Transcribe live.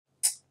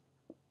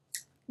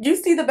You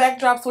see the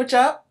backdrop switch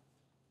up?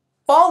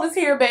 Fall is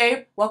here,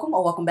 babe. Welcome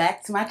or welcome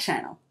back to my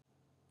channel.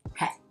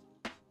 Hey.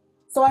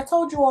 So I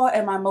told you all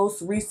in my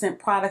most recent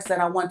products that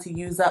I want to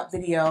use up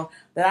video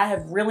that I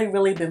have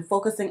really been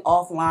focusing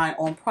offline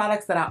on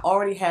products that I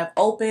already have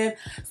open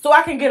so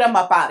I can get them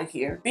up out of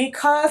here.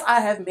 Because I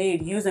have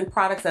made using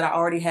products that I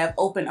already have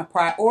open a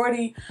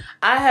priority,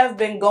 I have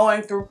been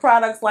going through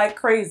products like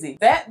crazy.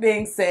 That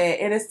being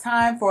said, it is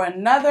time for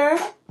another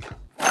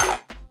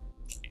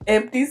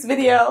empties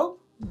video.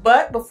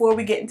 But before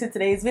we get into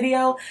today's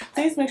video,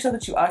 please make sure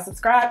that you are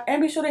subscribed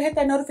and be sure to hit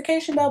that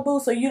notification bell boo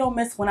so you don't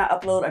miss when I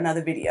upload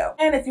another video.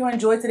 And if you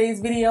enjoyed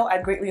today's video,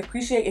 I'd greatly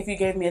appreciate if you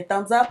gave me a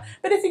thumbs up.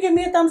 But if you give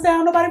me a thumbs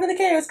down, nobody really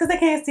cares because they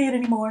can't see it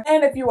anymore.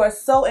 And if you are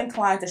so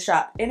inclined to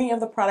shop any of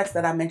the products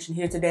that I mentioned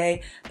here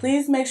today,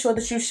 please make sure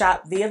that you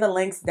shop via the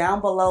links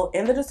down below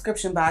in the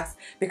description box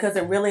because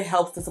it really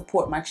helps to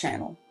support my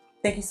channel.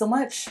 Thank you so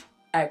much.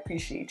 I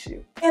appreciate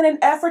you. In an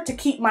effort to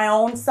keep my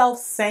own self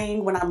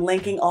sane when I'm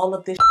linking all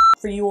of this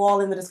for you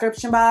all in the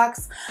description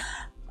box,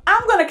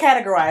 I'm gonna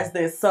categorize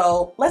this.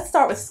 So let's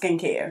start with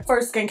skincare.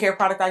 First skincare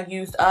product I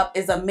used up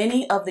is a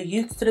mini of the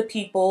Youth to the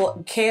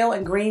People Kale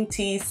and Green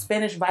Tea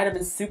Spinach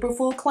Vitamin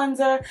Superfood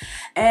Cleanser.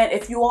 And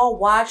if you all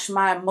watch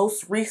my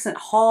most recent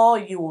haul,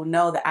 you will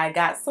know that I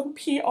got some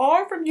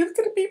PR from Youth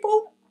to the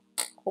People.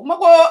 Oh my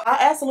god, I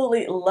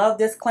absolutely love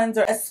this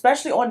cleanser,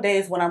 especially on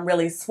days when I'm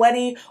really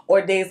sweaty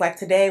or days like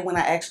today when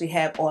I actually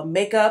have on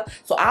makeup.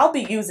 So I'll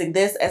be using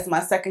this as my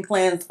second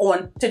cleanse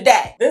on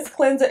today. This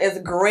cleanser is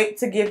great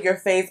to give your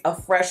face a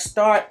fresh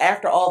start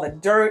after all the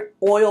dirt,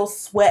 oil,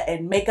 sweat,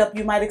 and makeup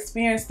you might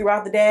experience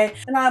throughout the day.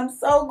 And I'm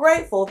so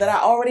grateful that I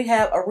already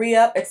have a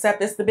re-up,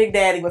 except it's the Big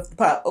Daddy with the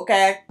pup,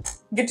 okay?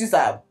 Get you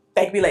some.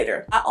 Thank me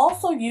later. I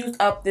also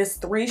used up this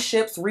 3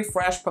 Ships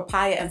Refresh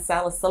Papaya and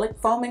Salicylic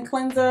Foaming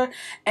Cleanser.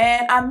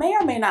 And I may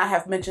or may not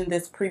have mentioned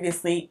this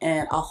previously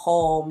in a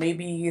haul,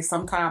 maybe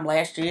sometime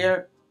last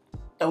year.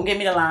 Don't get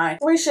me the line.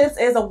 3 Ships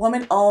is a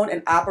woman-owned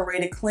and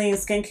operated clean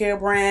skincare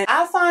brand.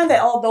 I find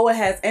that although it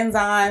has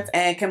enzymes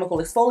and chemical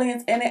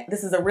exfoliants in it,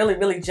 this is a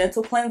really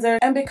gentle cleanser.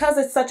 And because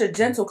it's such a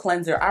gentle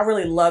cleanser, I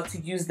really love to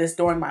use this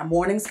during my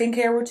morning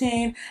skincare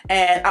routine.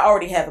 And I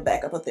already have a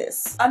backup of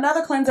this.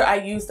 Another cleanser I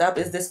used up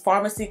is this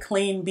Pharmacy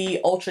Clean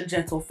Bee Ultra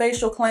Gentle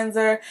Facial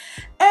Cleanser.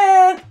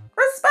 And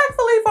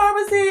respectfully,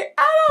 Pharmacy,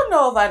 I don't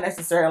know if I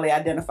necessarily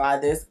identify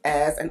this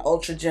as an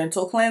ultra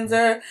gentle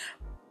cleanser.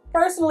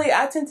 Personally,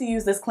 I tend to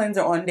use this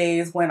cleanser on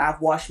days when I've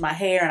washed my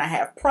hair and I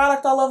have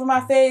product all over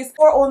my face,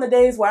 or on the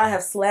days where I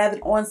have slathered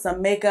on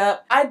some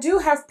makeup. I do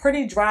have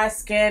pretty dry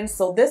skin,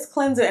 so this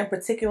cleanser in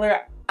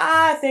particular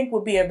I think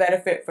would be a better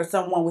fit for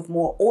someone with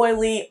more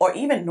oily or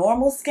even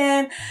normal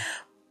skin.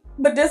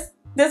 But this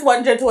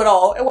wasn't gentle at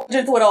all. It wasn't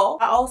gentle at all.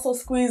 I also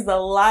squeezed the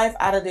life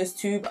out of this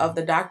tube of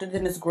the Dr.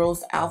 Dennis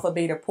Gross Alpha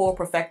Beta Pore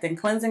Perfecting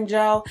Cleansing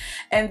Gel.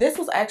 And this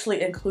was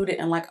actually included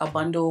in like a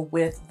bundle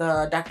with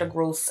the Dr.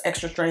 Gross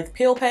Extra Strength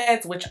Peel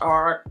Pads, which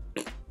are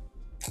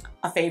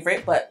a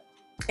favorite, but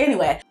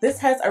anyway, this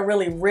has a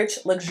really rich,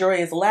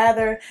 luxurious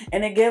lather,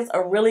 and it gives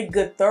a really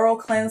good thorough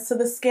cleanse to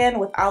the skin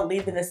without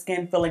leaving the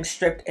skin feeling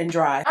stripped and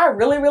dry. I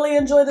really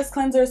enjoy this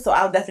cleanser, so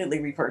I'll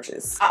definitely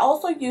repurchase. I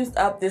also used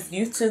up this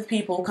Youth to the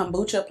People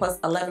Kombucha plus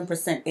 11%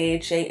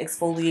 AHA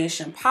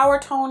Exfoliation Power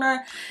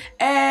Toner,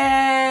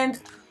 and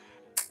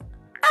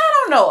I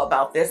don't know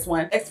about this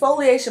one.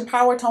 Exfoliation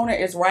Power Toner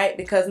is right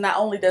because not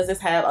only does this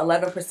have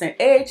 11%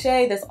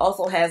 AHA, this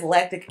also has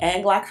lactic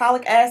and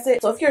glycolic acid.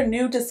 So if you're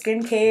new to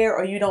skincare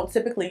or you don't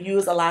typically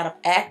use a lot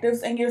of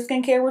actives in your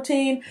skincare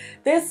routine,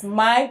 this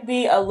might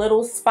be a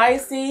little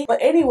spicy. But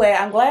anyway,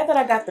 I'm glad that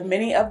I got the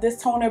mini of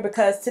this toner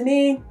because to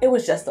me, it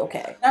was just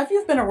okay. Now, if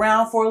you've been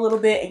around for a little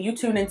bit and you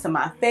tune into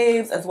my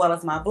faves as well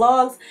as my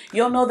vlogs,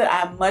 you'll know that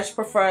I much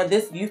prefer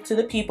this Youth to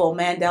the People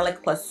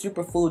Mandelic plus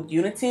Superfood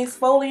Unity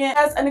Exfoliant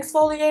as an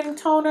exfoliating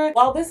toner.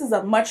 While this is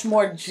a much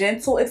more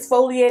gentle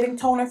exfoliating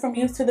toner from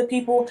Youth to the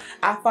People,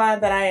 I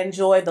find that I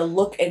enjoy the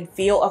look and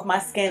feel of my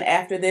skin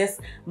after this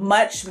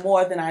much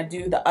more than I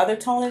do the other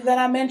toner that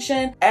I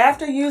mentioned.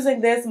 After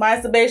using this, my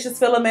sebaceous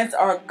filaments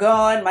are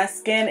gone, my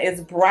skin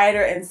is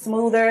brighter and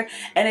smoother,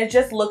 and it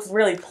just looks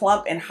really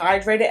plump and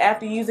hydrated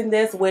after using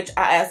this, which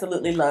I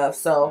absolutely love.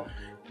 So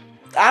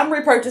I'm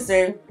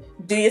repurchasing.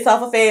 Do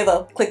yourself a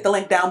favor, click the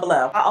link down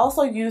below. I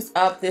also used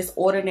up this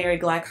Ordinary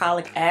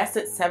Glycolic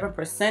Acid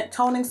 7%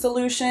 toning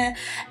solution,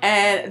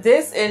 and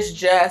this is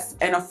just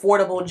an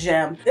affordable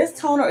gem. This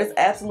toner is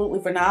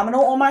absolutely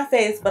phenomenal on my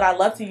face, but I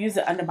love to use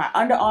it under my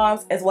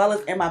underarms as well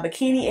as in my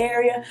bikini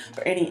area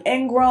for any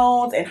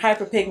ingrowns and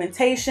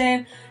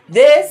hyperpigmentation.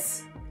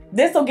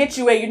 This will get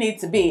you where you need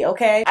to be,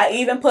 okay? I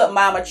even put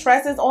Mama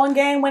Tresses on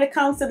game when it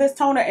comes to this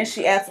toner, and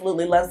she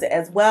absolutely loves it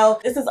as well.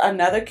 This is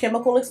another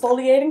chemical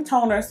exfoliating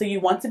toner, so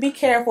you want to be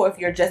careful if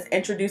you're just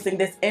introducing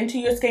this into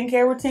your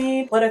skincare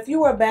routine. But if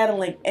you are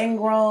battling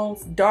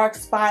ingrowns, dark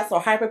spots,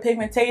 or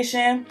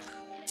hyperpigmentation,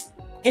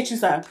 Get you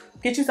some.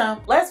 Get you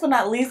some. Last but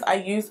not least, I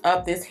used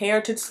up this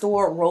Heritage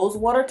Store Rose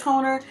Water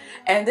Toner,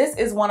 and this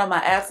is one of my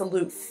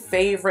absolute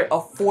favorite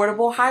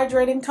affordable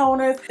hydrating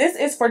toners. This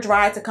is for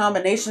dry to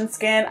combination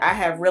skin. I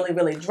have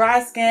really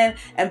dry skin,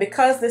 and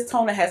because this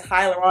toner has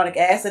hyaluronic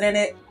acid in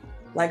it,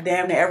 like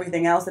damn near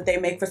everything else that they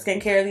make for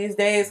skincare these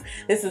days,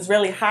 this is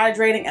really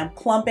hydrating and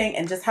plumping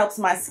and just helps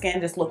my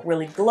skin just look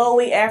really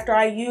glowy after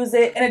I use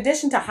it. In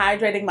addition to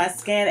hydrating my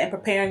skin and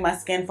preparing my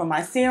skin for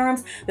my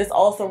serums, this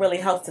also really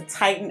helps to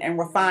tighten and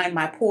refine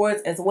my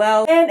pores as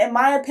well. And in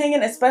my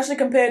opinion, especially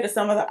compared to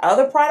some of the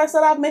other products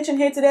that I've mentioned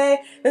here today,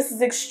 this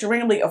is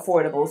extremely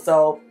affordable.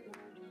 So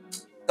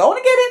go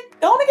to get it.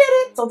 Go to get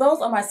it. So those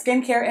are my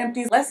skincare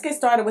empties. Let's get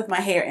started with my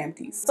hair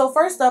empties. So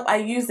first up, I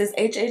use this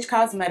HH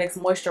Cosmetics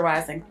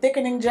Moisturizing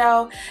Thickening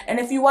Gel. And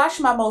if you watched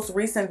my most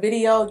recent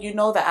video, you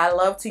know that I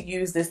love to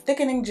use this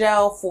thickening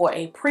gel for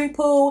a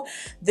pre-poo.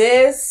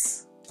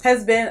 This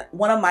has been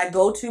one of my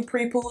go-to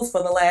pre-poos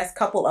for the last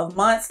couple of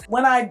months.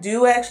 When I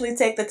do actually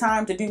take the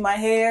time to do my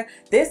hair,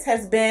 this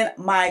has been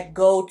my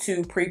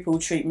go-to pre-poo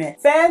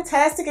treatment.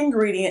 Fantastic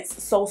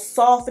ingredients, so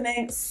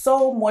softening,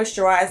 so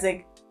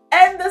moisturizing,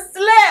 and the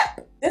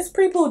slip! This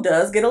pre-poo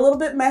does get a little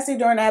bit messy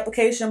during the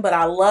application, but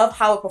I love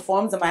how it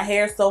performs in my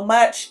hair so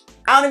much.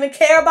 I don't even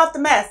care about the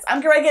mess. I'm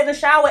gonna get in the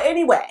shower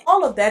anyway.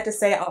 All of that to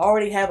say, I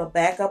already have a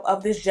backup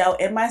of this gel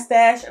in my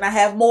stash, and I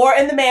have more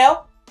in the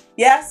mail.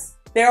 Yes,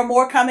 there are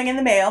more coming in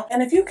the mail.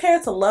 And if you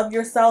care to love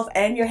yourself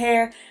and your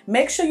hair,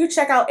 make sure you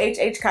check out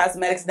HH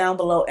Cosmetics down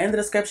below in the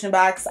description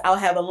box. I'll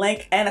have a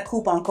link and a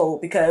coupon code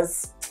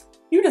because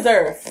you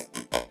deserve.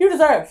 You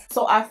deserve.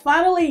 So I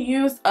finally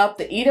used up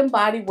the Eden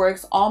Body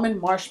Works Almond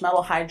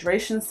Marshmallow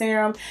Hydration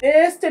Serum.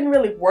 This didn't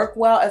really work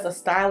well as a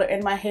styler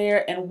in my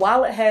hair, and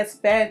while it has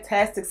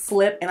fantastic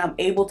slip and I'm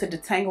able to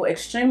detangle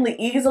extremely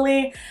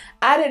easily,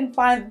 I didn't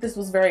find that this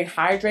was very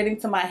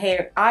hydrating to my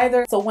hair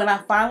either. So when I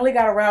finally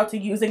got around to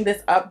using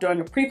this up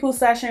during a pre-poo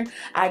session,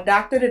 I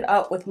doctored it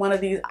up with one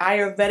of these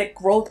Ayurvedic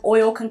growth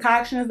oil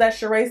concoctions that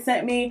Sheree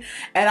sent me,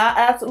 and I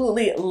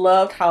absolutely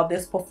loved how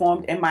this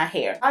performed in my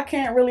hair. I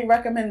can't really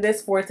recommend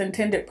this for its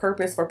intended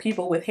purpose for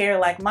people with hair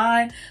like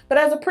mine, but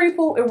as a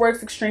pre-poo, it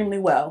works extremely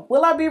well.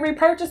 Will I be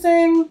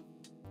repurchasing?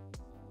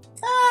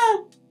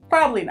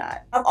 Probably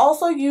not. I've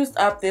also used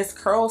up this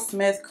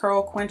Curlsmith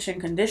Curl Quenching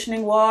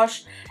Conditioning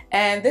Wash,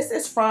 and this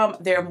is from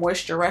their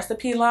Moisture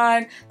Recipe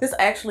line. This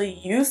actually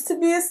used to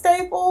be a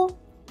staple.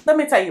 Let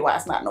me tell you why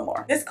it's not no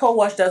more. This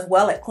co-wash does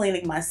well at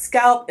cleaning my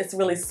scalp. It's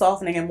really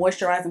softening and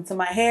moisturizing to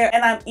my hair,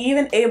 and I'm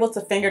even able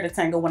to finger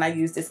detangle when I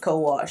use this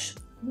co-wash.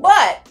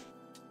 But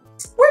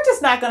we're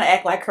just not gonna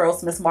act like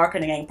Curlsmith's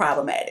marketing ain't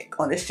problematic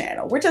on this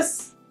channel.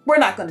 We're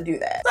not gonna do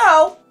that.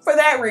 So for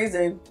that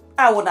reason,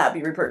 I will not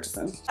be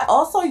repurchasing. I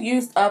also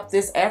used up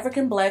this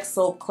African Black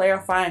Soap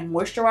Clarifying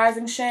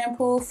Moisturizing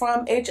Shampoo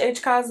from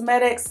HH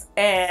Cosmetics,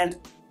 and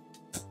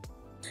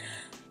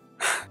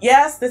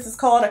yes, this is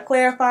called a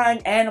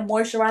clarifying and a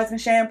moisturizing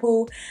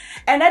shampoo,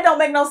 and that don't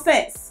make no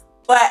sense,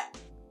 but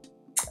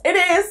it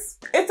is.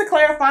 It's a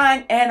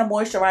clarifying and a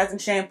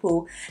moisturizing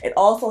shampoo. It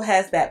also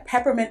has that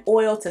peppermint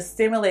oil to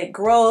stimulate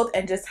growth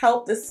and just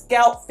help the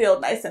scalp feel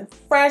nice and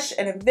fresh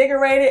and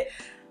invigorated.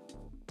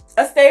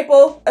 A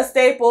staple, a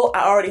staple.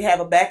 I already have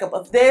a backup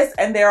of this,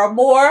 and there are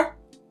more.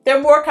 There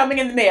are more coming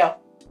in the mail.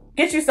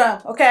 Get you some,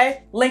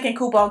 okay? Link and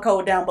coupon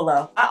code down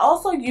below. I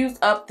also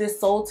used up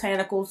this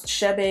Soultanicals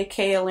Shebe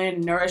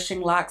Kaolin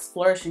Nourishing Locks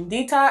Flourishing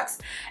Detox,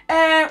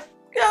 and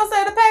you know what I'm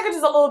saying, the package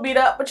is a little beat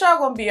up, but y'all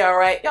gonna be all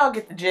right. Y'all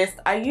get the gist.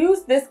 I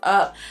used this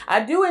up. I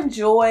do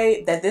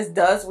enjoy that this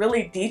does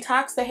really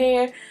detox the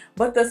hair,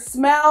 but the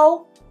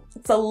smell,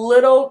 it's a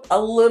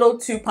little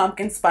too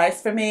pumpkin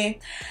spice for me.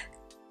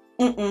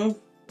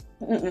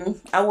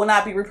 I will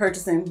not be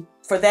repurchasing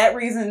for that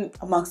reason,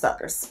 amongst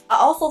others. I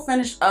also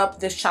finished up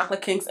this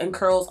Chocolate Kinks and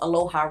Curls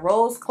Aloha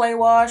Rose Clay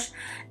Wash,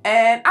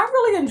 and I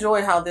really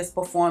enjoy how this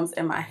performs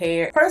in my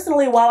hair.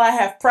 Personally, while I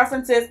have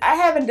preferences, I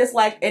haven't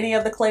disliked any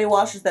of the clay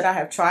washes that I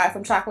have tried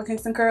from Chocolate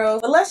Kinks and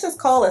Curls, but let's just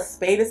call a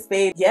spade a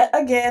spade. Yet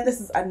again, this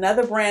is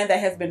another brand that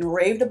has been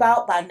raved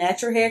about by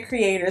natural hair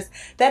creators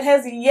that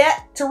has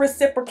yet to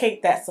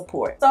reciprocate that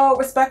support. So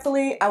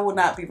respectfully, I will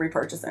not be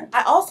repurchasing.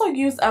 I also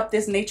used up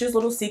this Nature's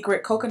Little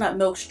Secret Coconut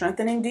Milk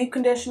Strengthening Deep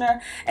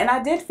Conditioner, and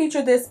I did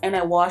feature this in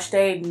a wash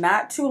day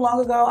not too long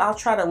ago. I'll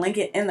try to link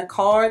it in the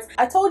cards.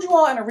 I told you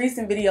all in a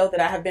recent video that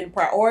I have been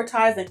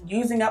prioritizing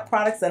using up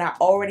products that I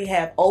already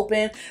have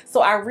open.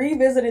 So I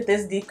revisited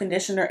this deep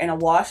conditioner in a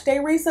wash day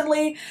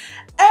recently, and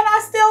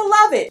I still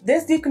love it.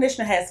 This deep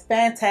conditioner has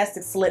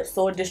fantastic slip,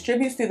 so it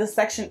distributes through the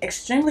section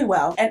extremely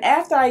well. And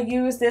after I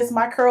use this,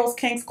 my curls,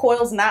 kinks,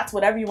 coils, knots,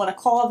 whatever you want to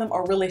call them,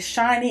 are really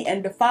shiny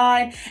and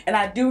defined, and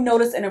I do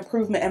notice an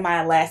improvement in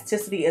my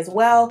elasticity as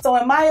well. So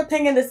in my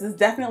opinion, this is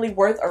definitely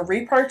worth a a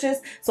repurchase.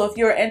 So if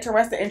you're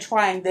interested in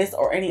trying this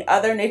or any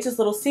other Nature's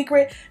Little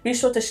Secret, be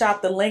sure to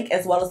shop the link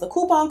as well as the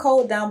coupon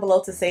code down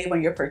below to save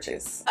on your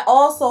purchase. I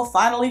also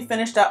finally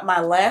finished up my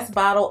last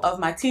bottle of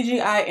my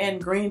TGIN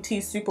Green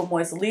Tea Super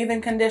Moist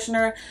Leave-In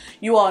Conditioner.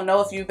 You all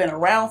know, if you've been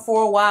around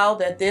for a while,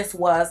 that this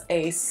was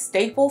a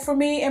staple for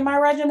me in my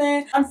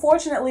regimen.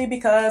 Unfortunately,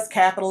 because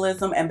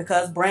capitalism and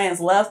because brands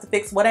love to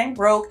fix what ain't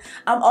broke,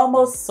 I'm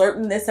almost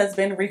certain this has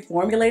been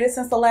reformulated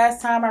since the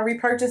last time I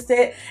repurchased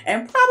it,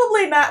 and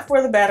probably not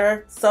for the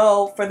better.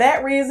 So for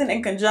that reason,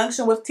 in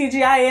conjunction with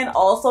TGIN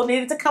also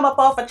needed to come up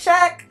off a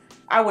check,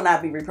 I will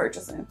not be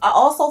repurchasing. I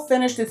also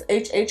finished this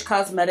HH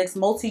Cosmetics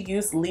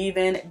Multi-Use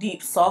Leave-In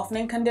Deep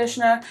Softening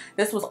Conditioner.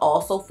 This was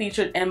also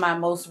featured in my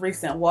most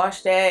recent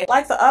wash day.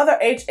 Like the other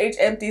HH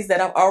empties that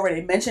I've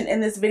already mentioned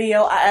in this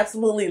video, I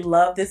absolutely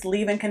love this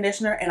leave-in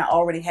conditioner and I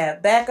already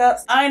have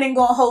backups. I ain't even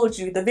gonna hold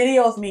you. The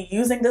video of me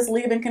using this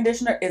leave-in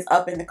conditioner is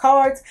up in the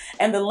cards,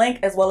 and the link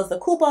as well as the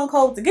coupon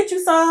code to get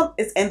you some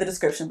is in the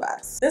description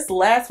box. This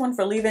last one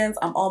for leave-ins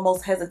I'm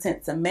almost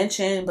hesitant to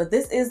mention, but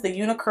this is the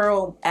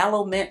Unicurl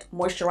Aloe Mint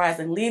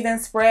Moisturizing Leave-In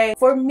Spray.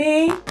 For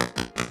me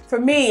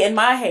in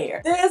my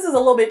hair, this is a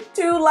little bit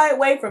too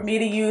lightweight for me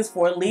to use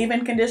for a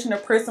leave-in conditioner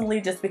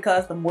personally, just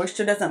because the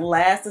moisture doesn't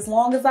last as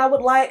long as I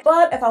would like.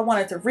 But if I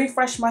wanted to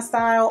refresh my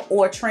style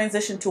or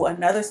transition to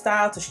another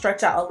style to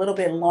stretch out a little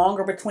bit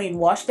longer between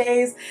wash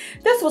days,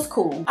 this was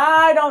cool.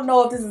 I don't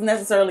know if this is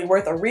necessarily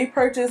worth a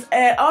repurchase,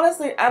 and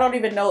honestly I don't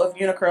even know if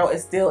Unicurl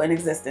is still in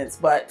existence,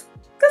 but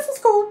this is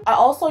cool. I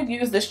also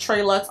use this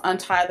Trelux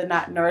Untie the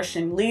Knot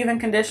Nourishing Leave-In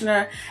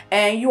Conditioner,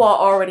 and you all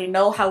already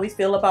know how we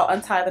feel about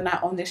Untie the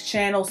Knot on this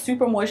channel.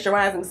 Super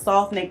moisturizing,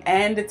 softening,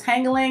 and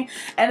detangling,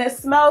 and it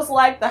smells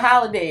like the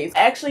holidays. I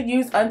actually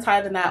used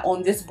Untie the Knot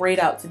on this braid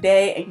out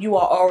today, and you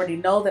all already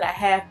know that I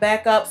have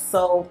backups,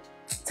 so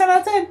 10 out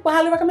of 10, would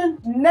highly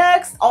recommend.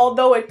 Next,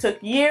 although it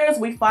took years,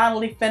 we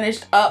finally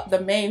finished up the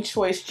Mane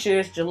Choice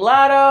Cheers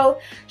Gelato.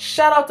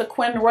 Shout out to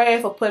Quinn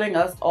Ray for putting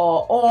us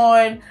all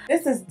on.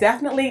 This is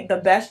definitely the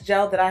best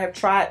gel that I have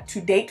tried to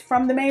date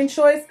from the Mane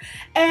Choice,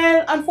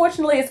 and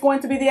unfortunately it's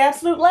going to be the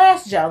absolute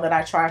last gel that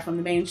I try from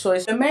the Mane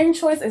Choice. The Mane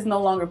Choice is no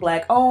longer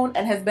Black owned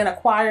and has been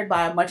acquired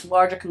by a much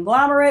larger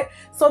conglomerate,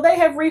 so they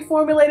have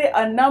reformulated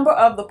a number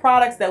of the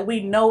products that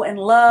we know and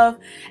love,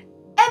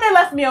 and they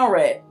left me on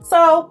red,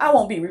 so I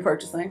won't be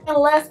repurchasing. And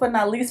last but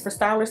not least for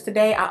stylers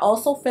today, I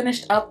also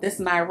finished up this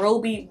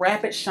Nairobi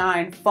Rapid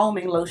Shine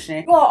Foaming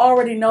Lotion. You all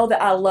already know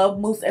that I love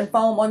mousse and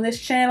foam on this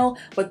channel,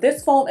 but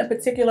this foam in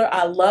particular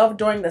I love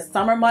during the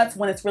summer months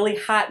when it's really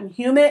hot and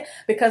humid,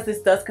 because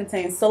this does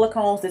contain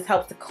silicones. This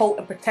helps to coat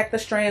and protect the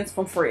strands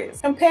from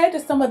frizz. Compared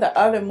to some of the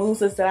other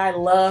mousses that I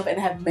love and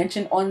have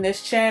mentioned on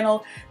this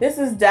channel, this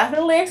is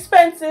definitely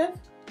expensive,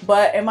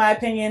 but in my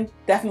opinion,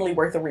 definitely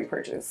worth a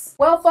repurchase.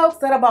 Well folks,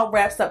 that about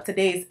wraps up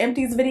today's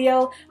empties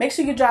video. Make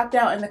sure you drop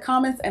down in the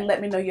comments and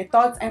let me know your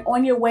thoughts, and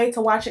on your way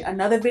to watching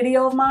another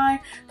video of mine,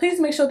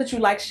 please make sure that you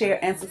like, share,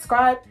 and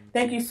subscribe.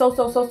 Thank you so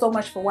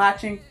much for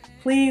watching.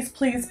 Please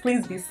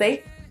be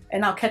safe,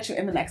 and I'll catch you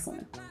in the next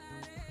one.